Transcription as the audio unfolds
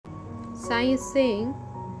Sai is saying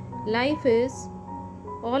life is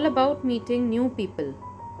all about meeting new people.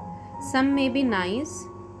 Some may be nice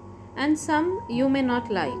and some you may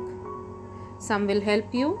not like. Some will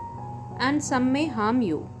help you and some may harm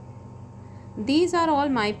you. These are all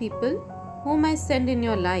my people whom I send in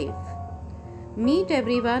your life. Meet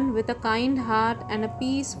everyone with a kind heart and a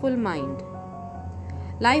peaceful mind.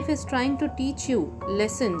 Life is trying to teach you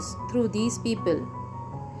lessons through these people.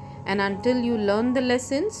 And until you learn the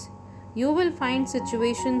lessons, you will find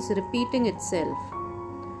situations repeating itself.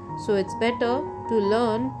 So it's better to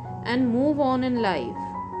learn and move on in life.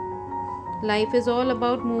 Life is all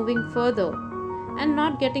about moving further and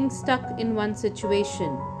not getting stuck in one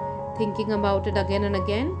situation, thinking about it again and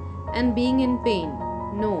again and being in pain.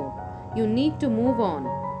 No, you need to move on.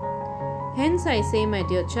 Hence I say, my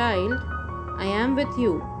dear child, I am with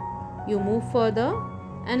you. You move further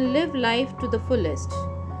and live life to the fullest.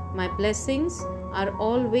 My blessings are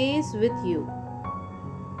always with you.